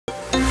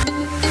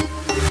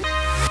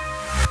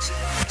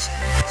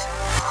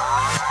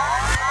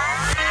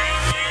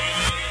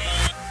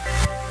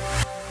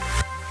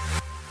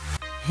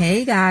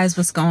Hey guys,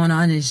 what's going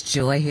on? It's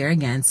Joy here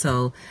again.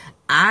 So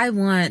I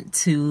want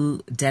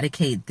to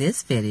dedicate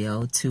this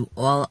video to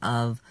all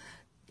of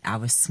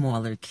our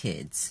smaller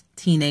kids,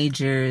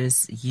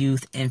 teenagers,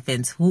 youth,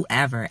 infants,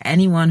 whoever,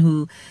 anyone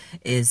who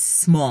is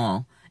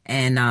small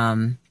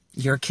and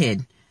your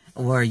kid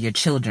or your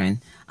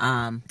children.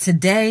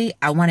 Today,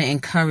 I want to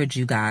encourage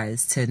you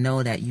guys to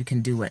know that you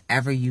can do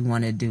whatever you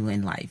want to do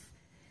in life.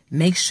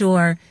 Make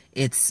sure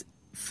it's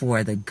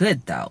for the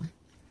good though.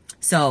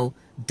 So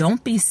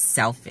don't be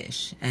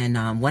selfish.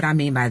 And what I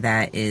mean by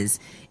that is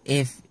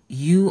if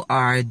you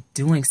are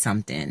doing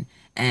something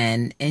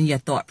and in your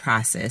thought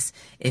process,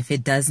 if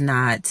it does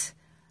not,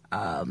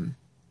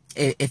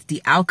 if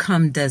the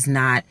outcome does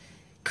not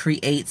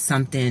create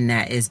something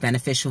that is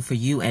beneficial for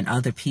you and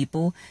other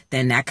people,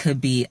 then that could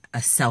be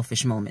a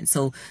selfish moment.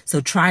 So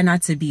try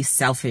not to be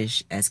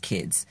selfish as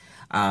kids,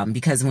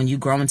 because when you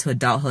grow into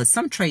adulthood,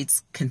 some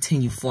traits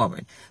continue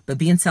forward. But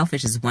being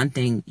selfish is one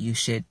thing you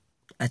should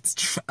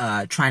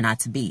try not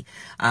to be.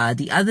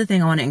 The other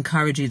thing I want to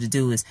encourage you to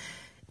do is,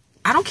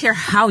 I don't care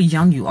how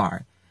young you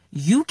are,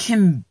 you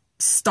can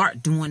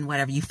start doing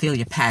whatever you feel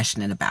you're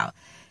passionate about.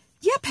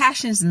 Your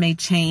passions may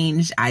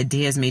change,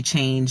 ideas may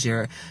change,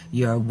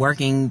 your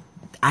working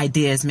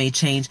ideas may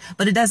change,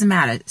 but it doesn't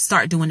matter.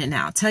 Start doing it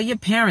now. Tell your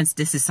parents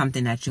this is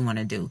something that you want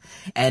to do.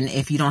 And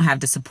if you don't have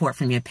the support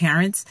from your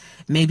parents,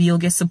 maybe you'll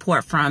get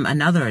support from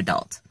another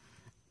adult.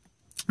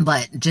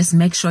 But just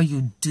make sure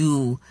you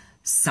do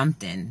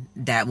something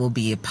that will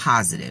be a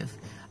positive.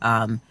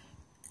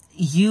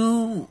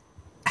 You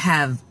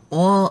have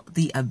all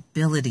the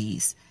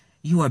abilities.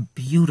 You are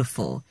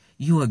beautiful.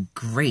 You are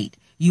great.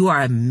 You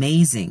are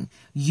amazing.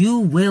 You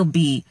will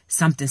be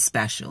something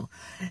special.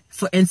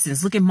 For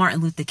instance, look at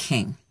Martin Luther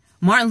King.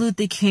 Martin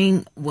Luther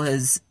King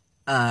was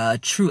a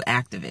true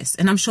activist.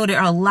 And I'm sure there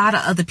are a lot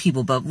of other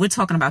people, but we're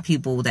talking about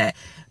people that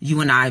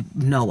you and I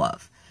know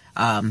of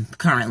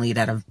currently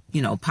that are,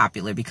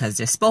 popular because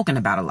they're spoken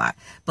about a lot.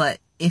 But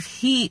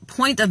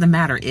point of the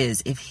matter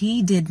is, if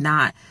he did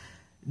not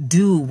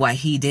do what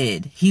he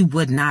did, we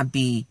wouldn't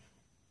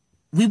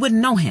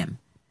know him.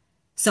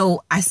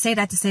 So I say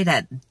that to say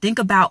that think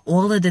about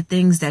all of the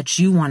things that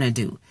you want to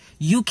do.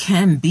 You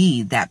can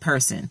be that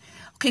person.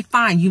 Okay,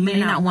 fine. You may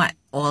not want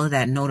all of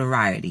that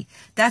notoriety.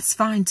 That's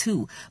fine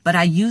too. But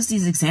I use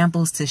these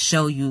examples to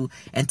show you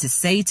and to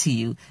say to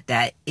you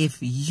that if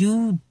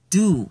you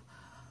do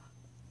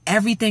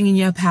everything in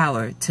your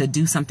power to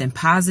do something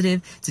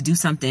positive, to do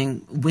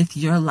something with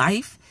your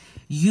life,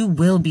 you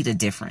will be the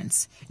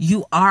difference.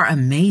 You are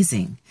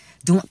amazing.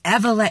 Don't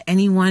ever let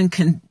anyone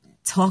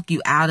talk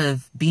you out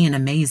of being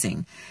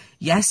amazing.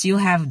 Yes, you'll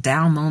have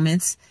down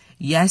moments.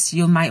 Yes,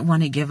 you might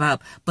want to give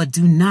up, but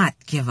do not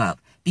give up,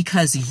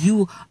 because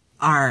you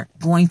are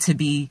going to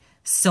be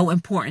so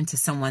important to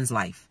someone's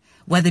life,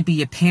 whether it be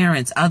your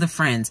parents, other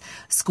friends,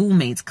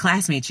 schoolmates,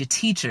 classmates, your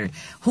teacher,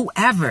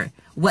 whoever,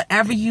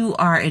 whatever you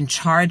are in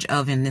charge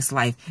of in this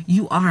life,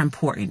 you are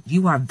important.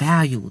 You are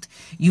valued.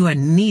 You are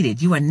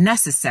needed. You are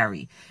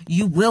necessary.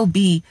 You will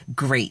be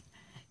great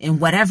in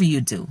whatever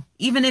you do,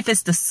 even if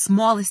it's the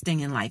smallest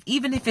thing in life,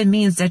 even if it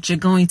means that you're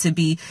going to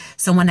be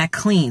someone that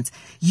cleans,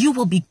 you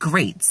will be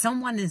great.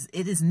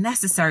 It is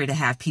necessary to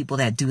have people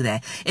that do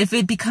that. If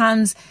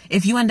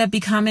you end up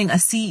becoming a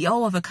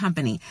CEO of a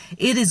company,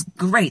 it is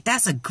great.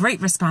 That's a great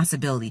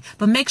responsibility,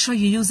 but make sure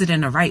you use it in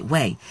the right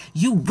way.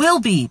 You will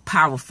be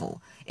powerful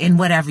in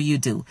whatever you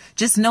do.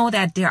 Just know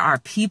that there are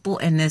people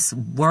in this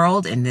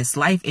world, in this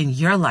life, in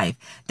your life,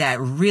 that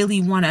really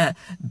want to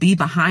be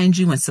behind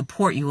you and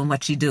support you in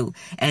what you do.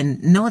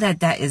 And know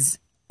that that is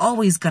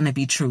always going to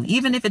be true.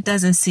 Even if it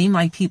doesn't seem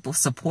like people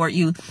support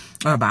you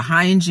or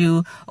behind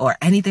you or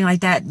anything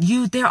like that,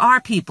 there are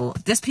people.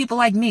 There's people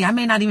like me. I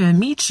may not even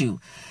meet you.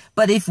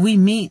 But if we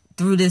meet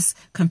through this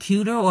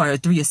computer or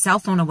through your cell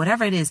phone or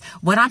whatever it is,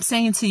 what I'm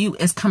saying to you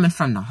is coming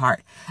from the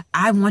heart.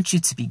 I want you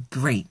to be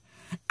great.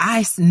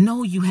 I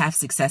know you have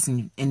success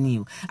in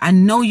you. I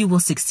know you will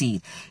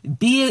succeed.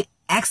 Be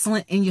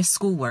excellent in your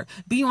schoolwork.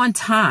 Be on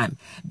time.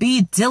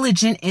 Be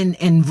diligent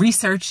in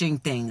researching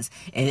things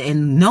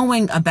and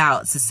knowing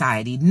about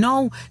society.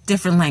 Know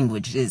different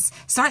languages.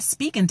 Start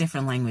speaking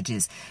different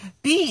languages.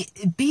 Be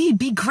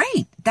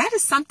great. That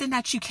is something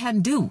that you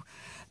can do.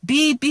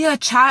 Be a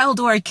child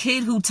or a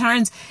kid who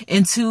turns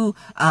into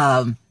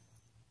a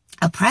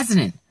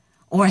president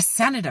or a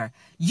senator.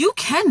 You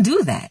can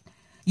do that.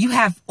 You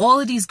have all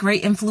of these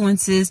great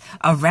influences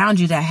around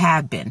you that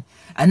have been.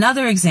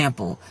 Another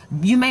example,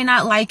 you may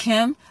not like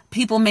him.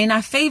 People may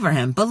not favor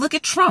him. But look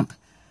at Trump.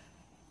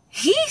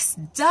 He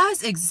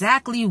does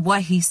exactly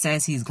what he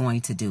says he's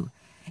going to do.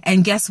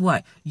 And guess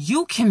what?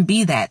 You can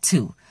be that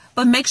too.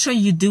 But make sure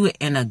you do it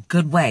in a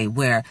good way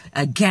where,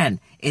 again,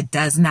 it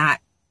does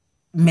not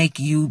make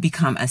you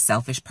become a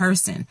selfish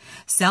person.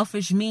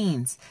 Selfish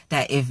means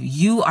that if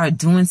you are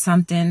doing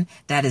something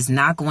that is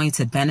not going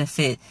to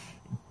benefit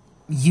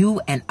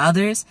you and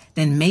others,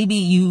 then maybe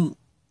you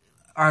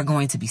are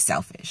going to be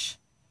selfish.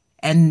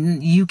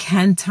 And you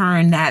can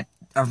turn that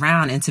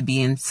around into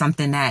being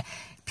something that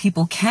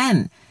people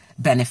can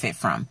benefit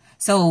from.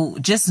 So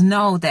just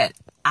know that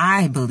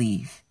I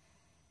believe,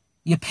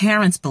 your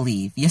parents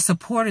believe, your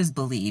supporters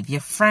believe,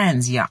 your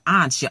friends, your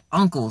aunts, your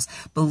uncles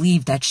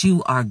believe that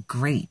you are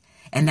great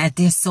and that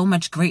there's so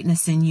much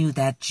greatness in you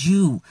that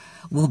you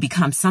will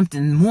become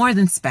something more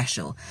than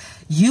special.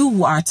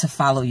 You are to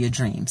follow your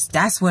dreams.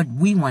 That's what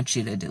we want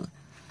you to do.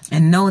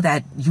 And know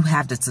that you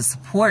have the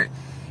support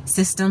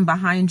system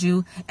behind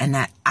you, and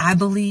that I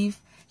believe,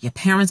 your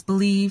parents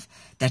believe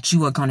that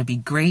you are going to be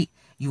great.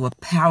 You are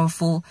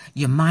powerful.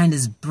 Your mind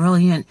is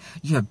brilliant.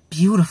 You're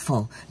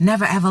beautiful.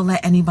 Never ever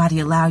let anybody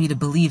allow you to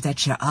believe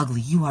that you're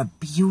ugly. You are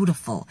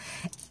beautiful.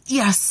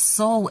 Your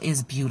soul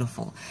is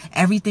beautiful.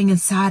 Everything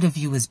inside of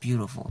you is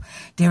beautiful.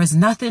 There is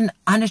nothing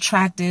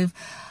unattractive,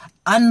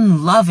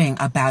 unloving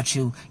about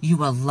you.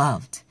 You are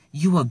loved.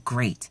 You are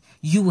great.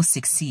 You will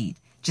succeed.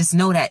 Just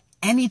know that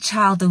any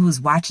child who's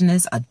watching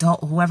this,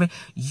 adult, whoever,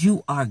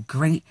 you are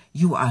great.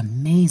 You are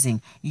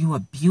amazing. You are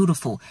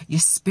beautiful. Your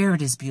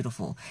spirit is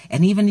beautiful.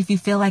 And even if you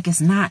feel like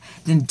it's not,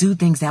 then do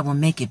things that will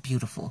make it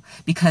beautiful.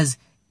 Because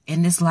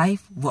in this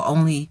life, we're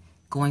only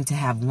going to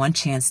have one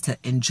chance to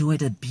enjoy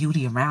the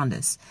beauty around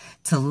us,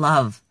 to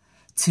love,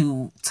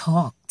 to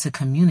talk, to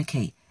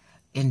communicate.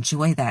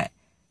 Enjoy that.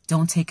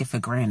 Don't take it for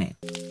granted.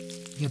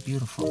 You're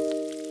beautiful.